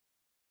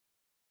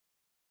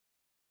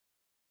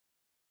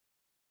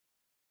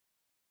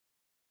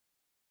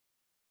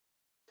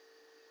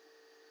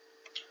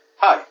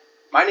Hi,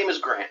 my name is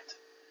Grant,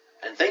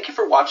 and thank you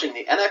for watching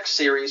the NX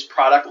Series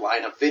product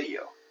lineup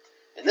video.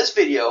 In this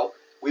video,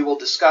 we will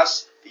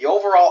discuss the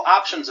overall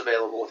options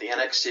available with the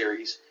NX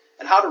Series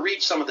and how to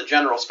reach some of the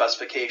general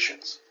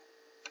specifications.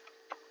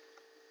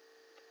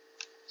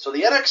 So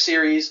the NX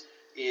Series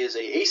is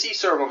a AC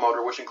servo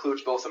motor which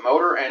includes both a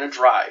motor and a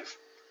drive.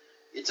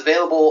 It's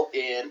available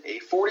in a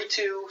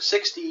 42,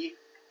 60,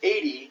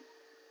 80,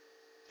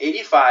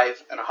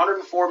 85, and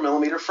 104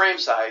 millimeter frame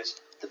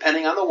size,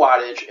 depending on the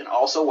wattage and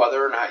also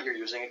whether or not you're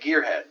using a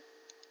gearhead.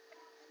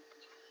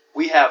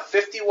 We have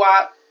 50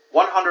 watt,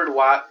 100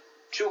 watt,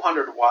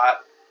 200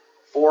 watt,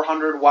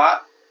 400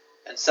 watt,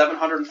 and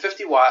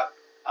 750 watt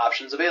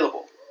options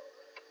available.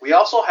 We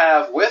also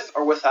have with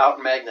or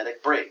without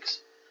magnetic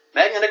brakes.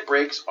 Magnetic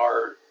brakes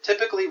are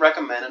typically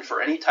recommended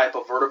for any type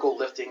of vertical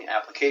lifting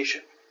application.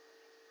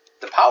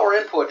 The power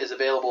input is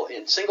available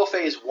in single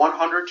phase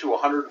 100 to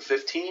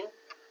 115,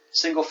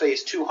 single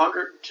phase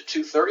 200 to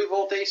 230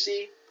 volt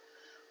AC,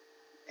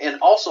 and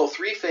also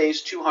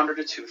three-phase 200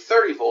 to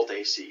 230 volt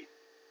AC.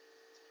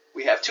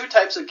 We have two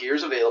types of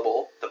gears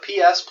available, the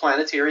PS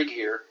planetary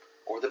gear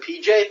or the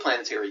PJ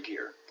planetary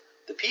gear.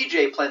 The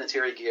PJ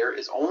planetary gear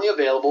is only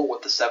available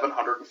with the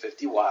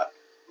 750 watt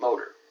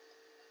motor.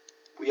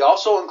 We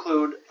also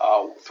include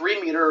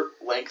 3 meter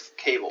length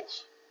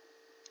cables.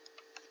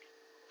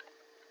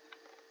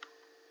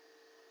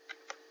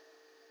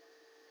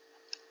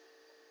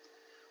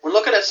 When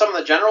looking at some of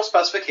the general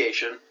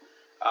specification,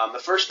 the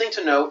first thing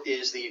to note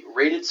is the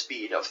rated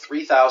speed of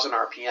 3,000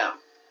 RPM.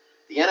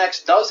 The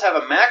NX does have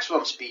a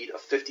maximum speed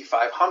of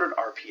 5,500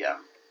 RPM.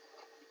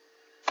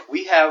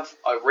 We have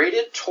a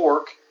rated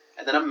torque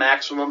and then a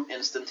maximum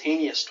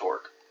instantaneous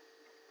torque.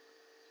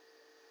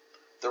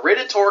 The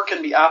rated torque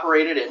can be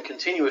operated in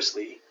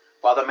continuously,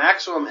 while the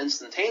maximum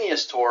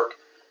instantaneous torque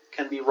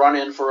can be run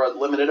in for a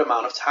limited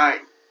amount of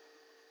time.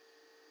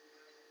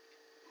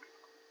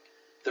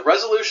 The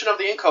resolution of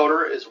the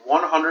encoder is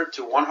 100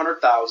 to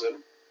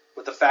 100,000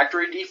 with the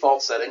factory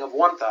default setting of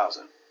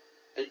 1,000.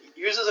 It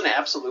uses an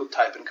absolute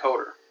type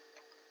encoder.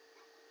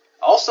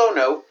 Also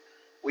note,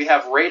 we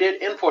have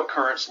rated input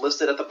currents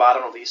listed at the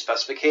bottom of these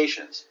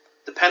specifications.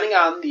 Depending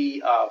on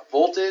the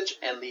voltage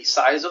and the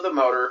size of the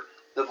motor,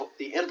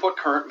 the input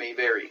current may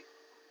vary.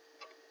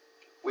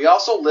 We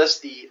also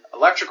list the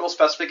electrical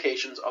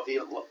specifications of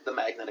the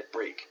magnetic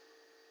brake.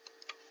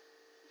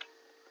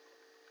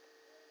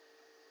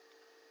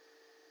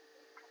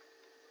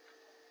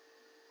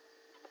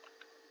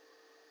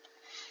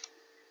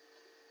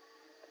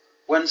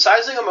 When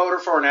sizing a motor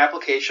for an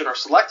application or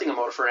selecting a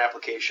motor for an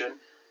application,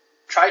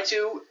 try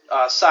to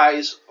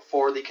size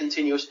for the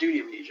continuous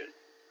duty region.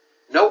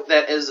 Note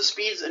that as the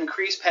speeds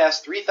increase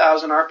past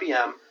 3,000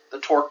 RPM, the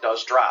torque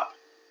does drop.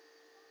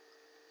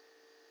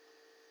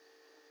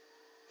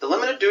 The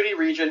limited duty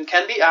region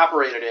can be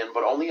operated in,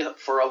 but only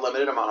for a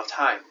limited amount of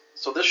time.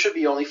 So this should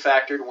be only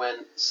factored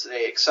when,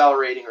 say,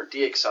 accelerating or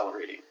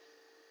deaccelerating.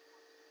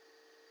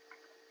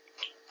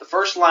 The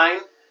first line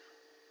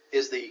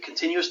is the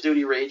continuous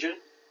duty region,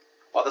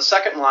 while the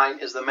second line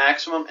is the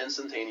maximum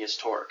instantaneous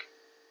torque,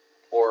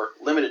 or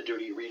limited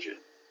duty region.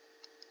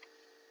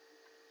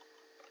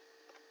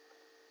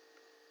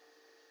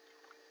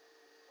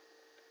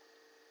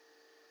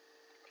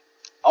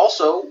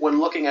 Also, when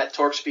looking at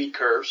torque speed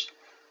curves,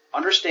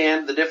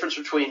 understand the difference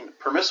between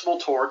permissible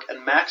torque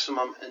and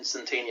maximum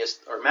instantaneous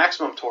or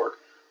maximum torque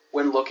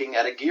when looking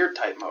at a geared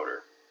type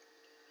motor.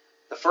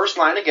 The first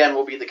line again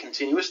will be the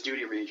continuous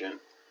duty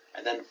region,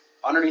 and then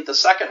underneath the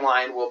second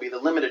line will be the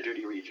limited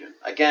duty region.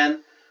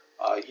 Again,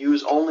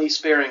 use only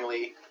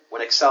sparingly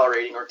when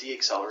accelerating or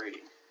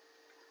deaccelerating.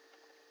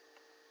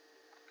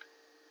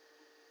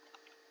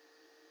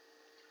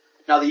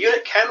 Now the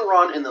unit can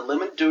run in the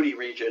limited duty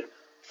region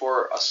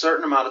for a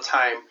certain amount of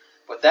time,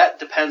 but that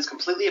depends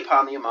completely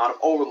upon the amount of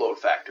overload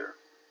factor.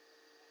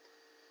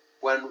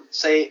 When,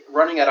 say,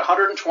 running at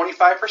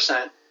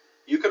 125%,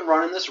 you can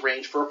run in this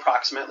range for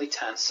approximately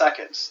 10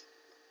 seconds.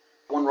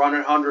 When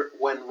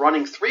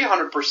running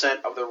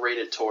 300% of the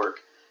rated torque,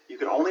 you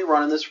can only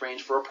run in this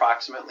range for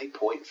approximately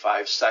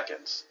 0.5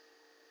 seconds.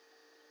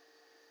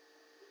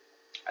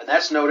 And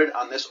that's noted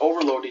on this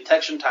overload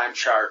detection time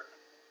chart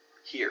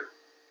here.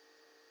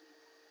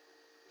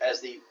 As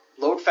the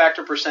load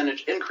factor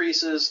percentage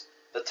increases,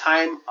 the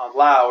time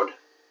allowed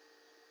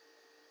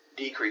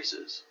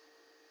decreases.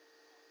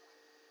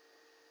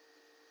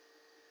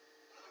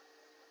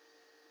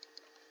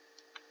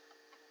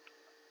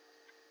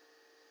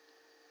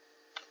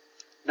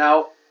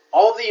 Now,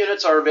 all of the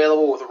units are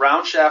available with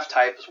round shaft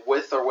types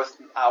with or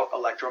without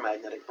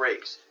electromagnetic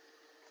brakes.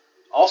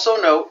 Also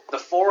note, the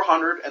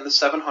 400 and the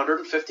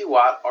 750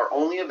 watt are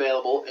only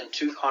available in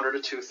 200 to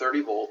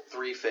 230 volt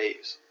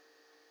three-phase.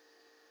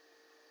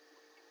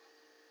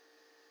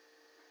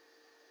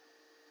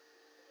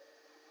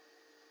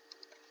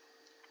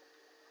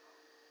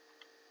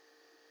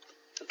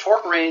 The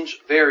torque range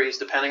varies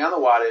depending on the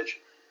wattage.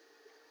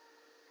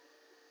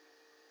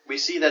 We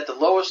see that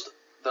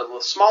the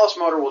smallest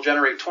motor will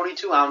generate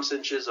 22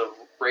 ounce-inches of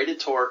rated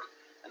torque,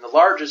 and the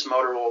largest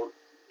motor will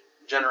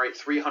generate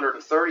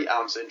 330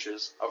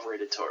 ounce-inches of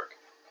rated torque.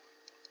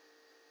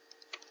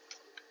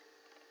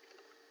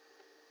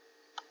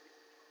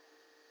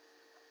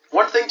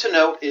 One thing to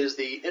note is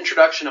the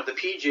introduction of the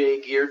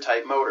PJ gear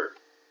type motor.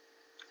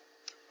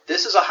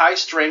 This is a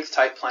high-strength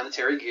type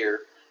planetary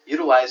gear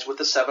utilized with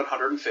the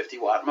 750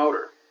 watt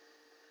motor.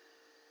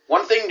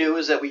 One thing new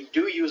is that we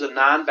do use a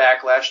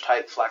non-backlash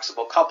type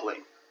flexible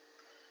coupling.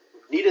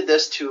 We needed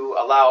this to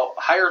allow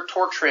higher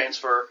torque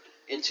transfer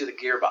into the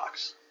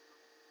gearbox.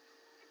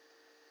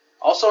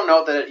 Also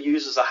note that it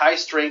uses a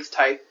high-strength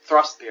type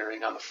thrust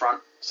bearing on the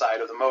front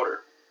side of the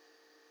motor.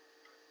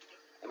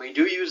 And we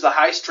do use the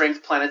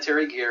high-strength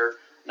planetary gear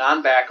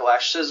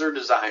non-backlash scissor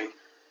design,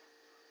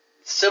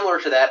 similar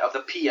to that of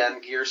the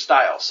PN gear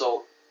style.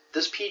 So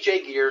this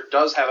PJ gear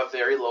does have a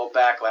very low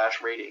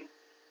backlash rating.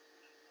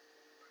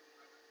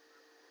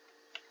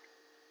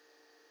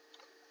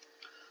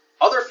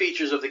 Other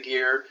features of the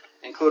gear,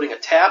 including a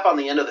tap on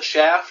the end of the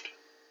shaft.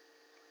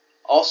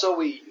 Also,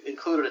 we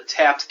included a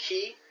tapped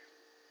key.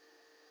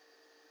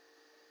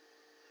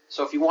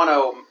 So if you want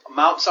to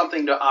mount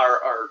something to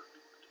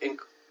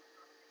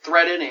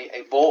thread in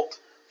a bolt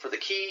for the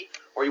key,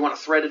 or you want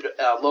to thread it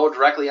load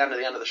directly onto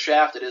the end of the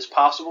shaft, it is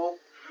possible.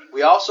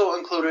 We also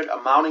included a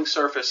mounting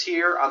surface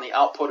here on the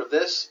output of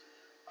this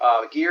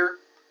gear,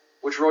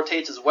 which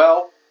rotates as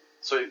well.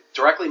 So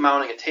directly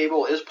mounting a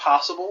table is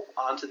possible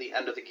onto the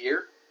end of the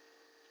gear.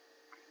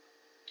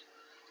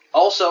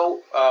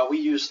 Also, we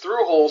use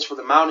through holes for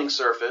the mounting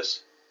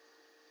surface,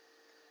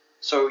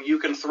 so you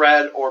can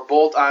thread or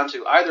bolt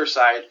onto either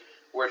side,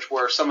 which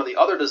where some of the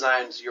other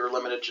designs you're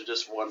limited to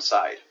just one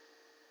side.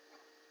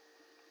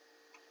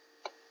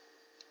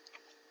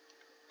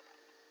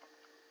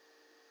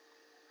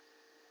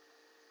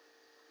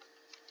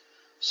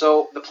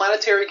 So the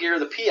planetary gear,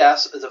 the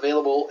PS, is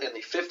available in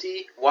the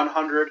 50,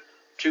 100,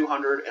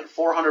 200, and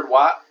 400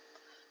 watt.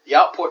 The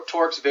output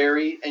torques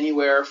vary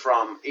anywhere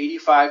from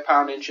 85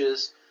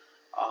 pound-inches,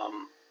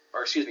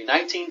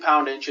 19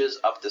 pound-inches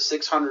up to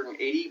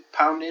 680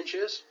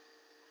 pound-inches.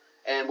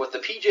 And with the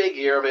PJ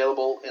gear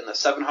available in the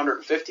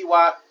 750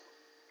 watt,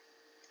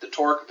 the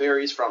torque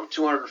varies from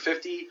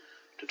 250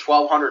 to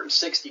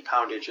 1260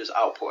 pound-inches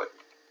output.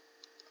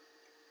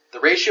 The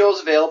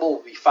ratios available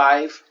will be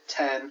 5,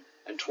 10,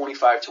 and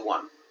 25 to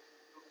 1.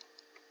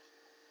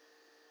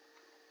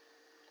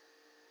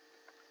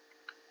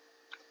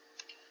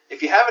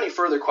 If you have any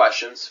further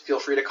questions, feel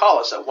free to call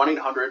us at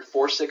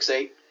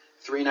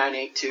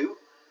 1-800-468-3982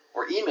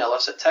 or email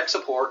us at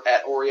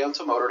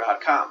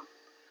techsupport@orientalmotor.com.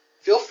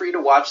 Feel free to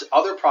watch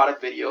other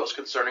product videos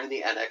concerning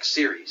the NX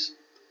series.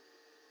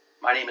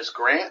 My name is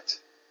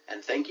Grant,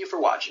 and thank you for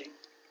watching.